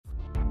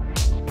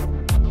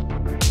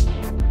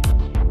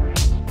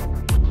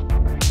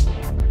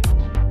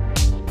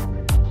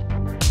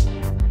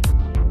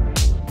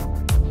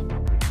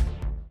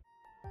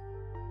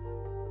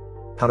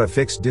How to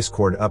fix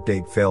Discord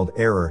update failed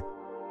error.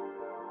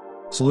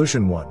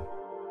 Solution 1.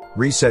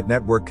 Reset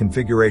network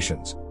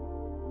configurations.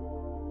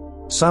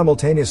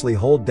 Simultaneously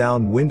hold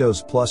down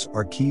Windows plus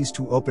R keys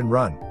to open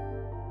Run.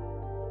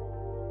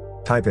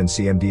 Type in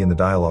CMD in the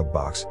dialog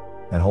box,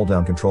 and hold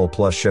down Ctrl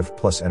plus Shift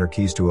plus Enter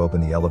keys to open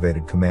the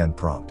elevated command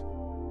prompt.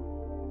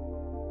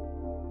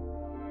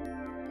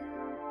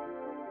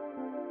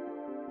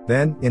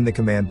 Then, in the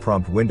command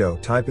prompt window,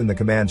 type in the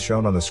commands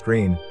shown on the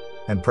screen,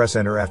 and press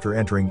Enter after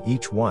entering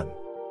each one.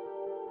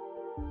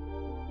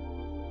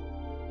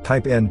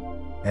 Type in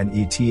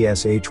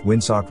netsh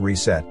winsock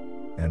reset,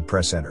 and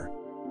press Enter.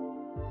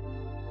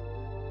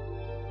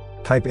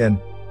 Type in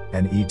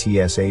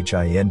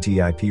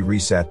netshintip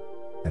reset,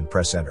 and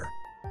press Enter.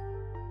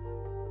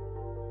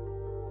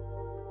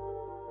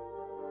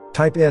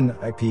 Type in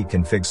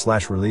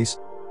ipconfig/release,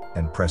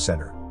 and press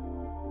Enter.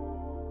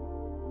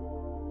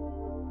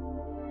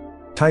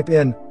 Type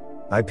in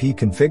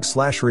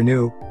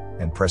ipconfig/renew,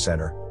 and press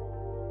Enter.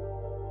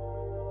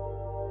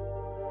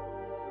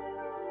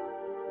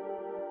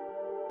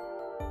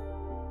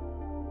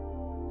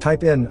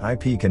 Type in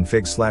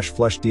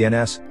ipconfig/flush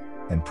DNS,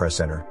 and press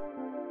Enter.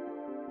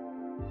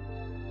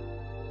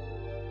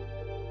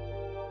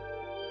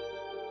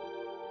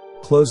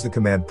 Close the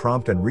command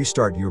prompt and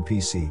restart your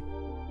PC.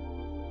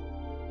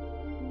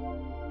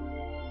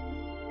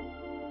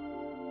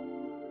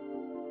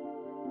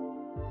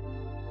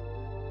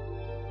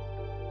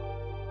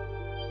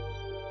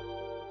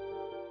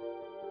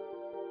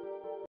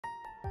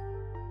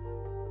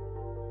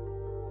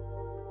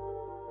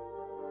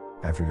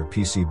 After your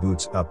PC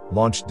boots up,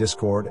 launch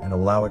Discord and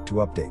allow it to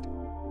update.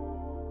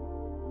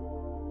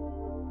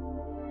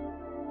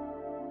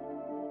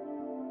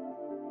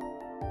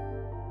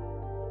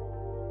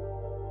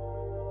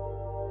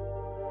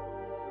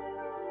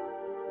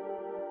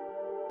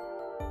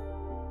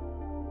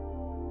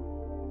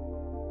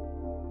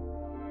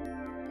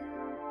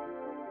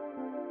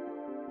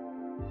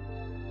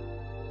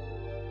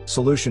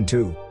 Solution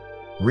 2.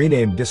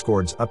 Rename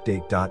Discord's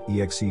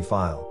Updateexe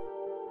file.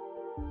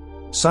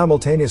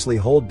 Simultaneously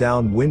hold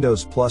down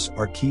Windows plus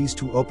R keys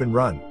to open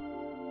Run.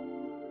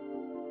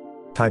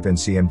 Type in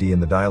CMD in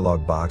the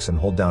dialog box and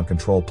hold down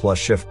Ctrl plus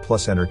Shift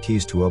plus Enter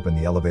keys to open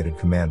the elevated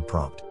command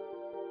prompt.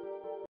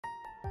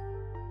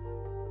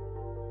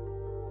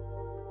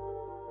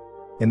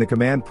 In the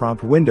command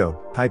prompt window,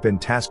 type in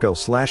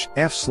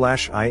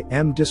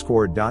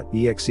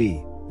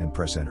tasko/f/imdiscord.exe and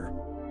press Enter.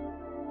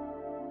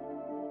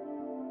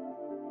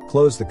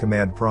 Close the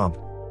command prompt.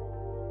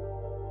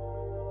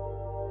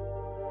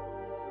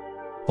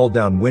 Hold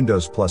down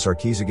Windows plus R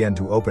keys again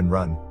to open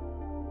Run.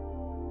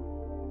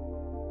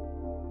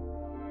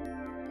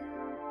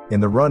 In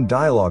the Run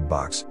dialog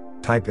box,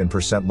 type in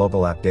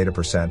 %local app data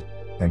 %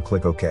 and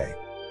click OK.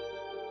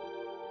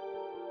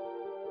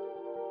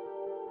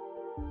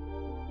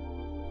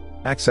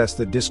 Access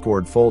the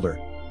Discord folder.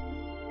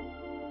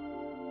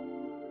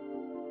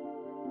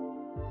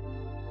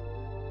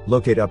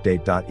 Locate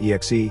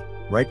update.exe,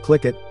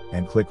 right-click it,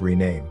 and click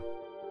Rename.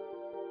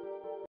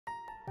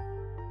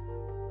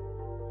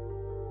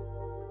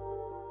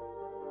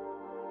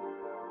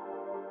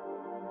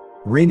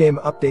 Rename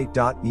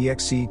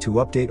update.exe to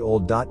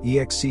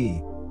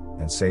updateold.exe,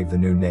 and save the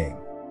new name.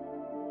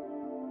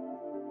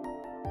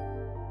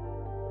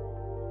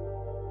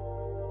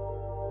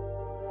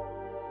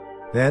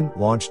 Then,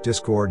 launch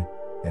Discord,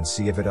 and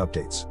see if it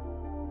updates.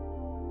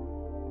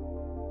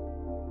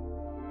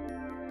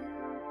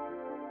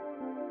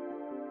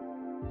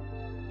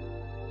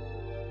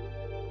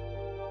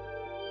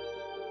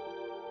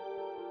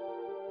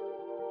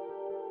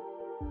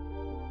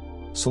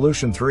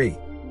 Solution 3.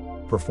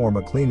 Perform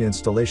a clean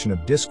installation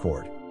of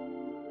Discord.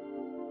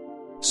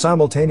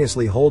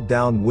 Simultaneously hold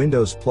down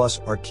Windows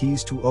plus R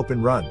keys to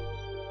open Run.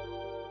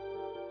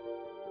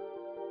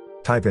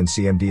 Type in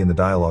CMD in the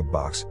dialog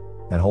box,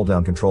 and hold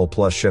down Ctrl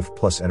plus Shift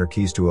plus Enter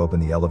keys to open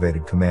the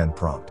elevated command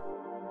prompt.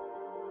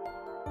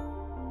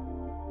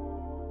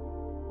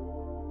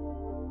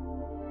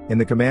 In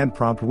the command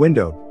prompt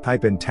window,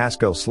 type in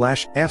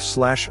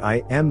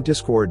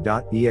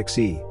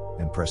tasko/f/imdiscord.exe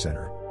and press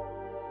Enter.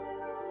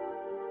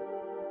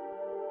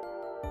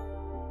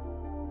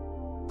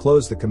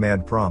 Close the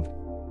command prompt.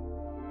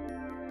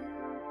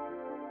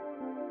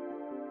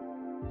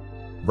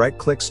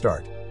 Right-click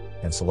Start,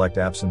 and select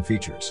Apps and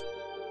Features.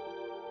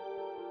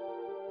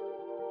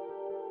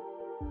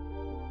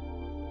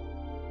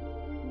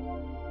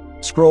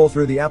 Scroll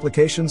through the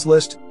applications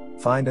list,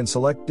 find and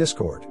select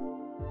Discord.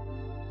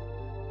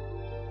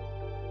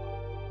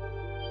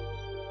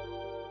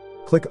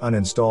 Click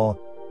Uninstall,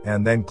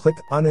 and then click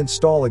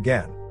Uninstall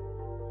again.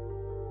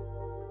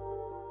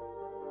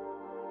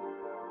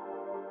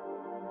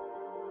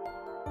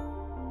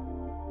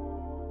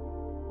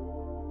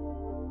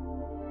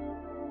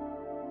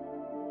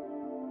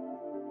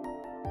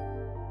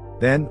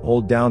 Then,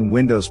 hold down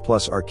Windows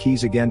plus R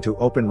keys again to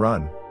open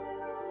Run.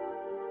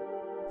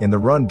 In the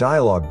Run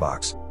dialog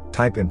box,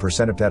 type in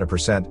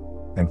 %data%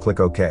 and click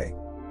OK.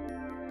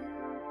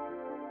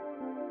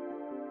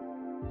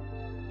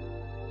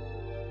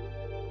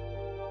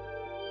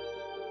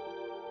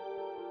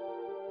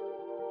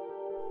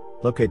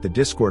 Locate the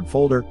Discord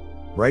folder,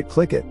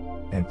 right-click it,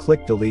 and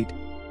click Delete.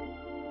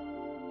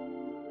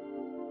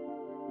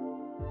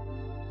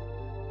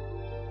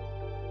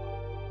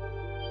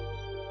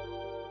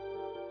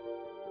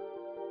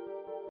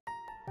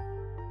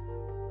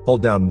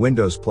 Hold down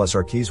Windows plus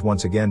R keys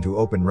once again to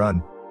open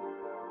Run.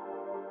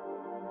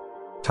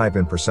 Type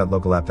in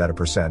 %local app data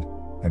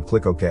 %, and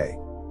click OK.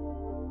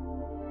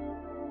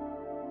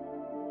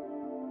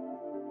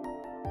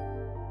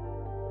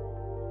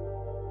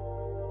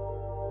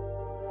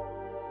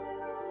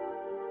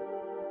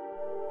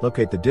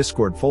 Locate the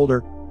Discord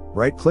folder,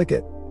 right-click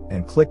it,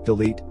 and click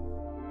Delete.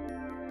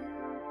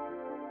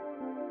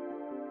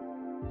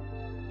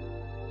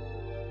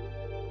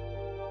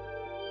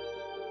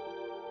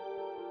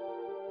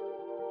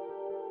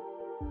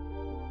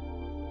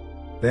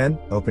 Then,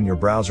 open your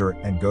browser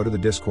and go to the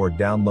Discord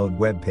download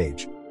web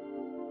page.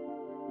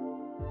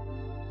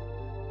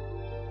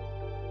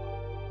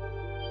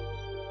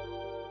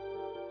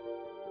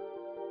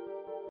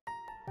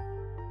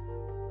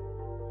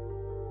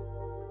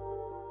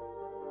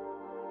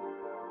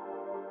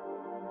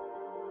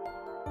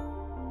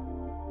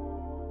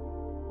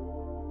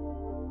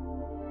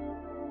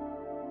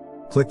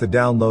 Click the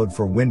Download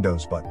for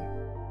Windows button.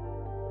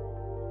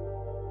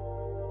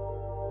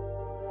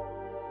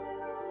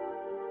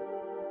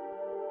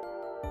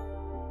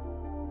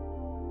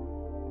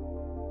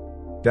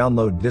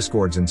 Download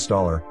Discord's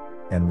installer,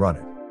 and run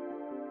it.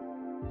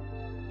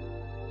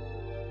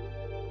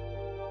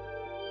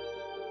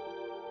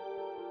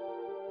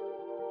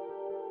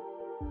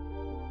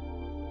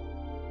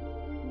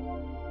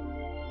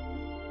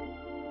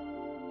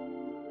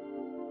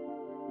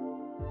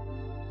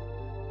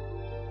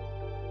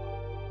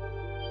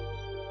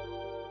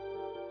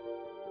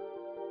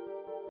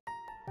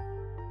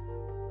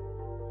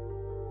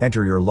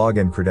 Enter your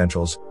login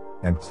credentials,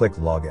 and click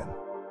Login.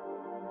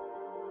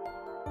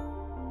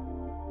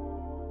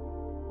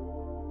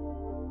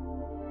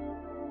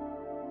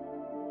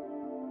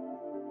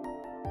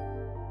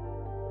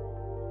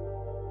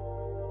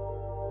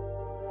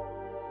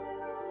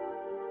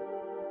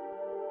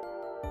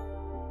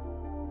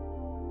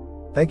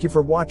 Thank you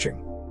for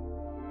watching.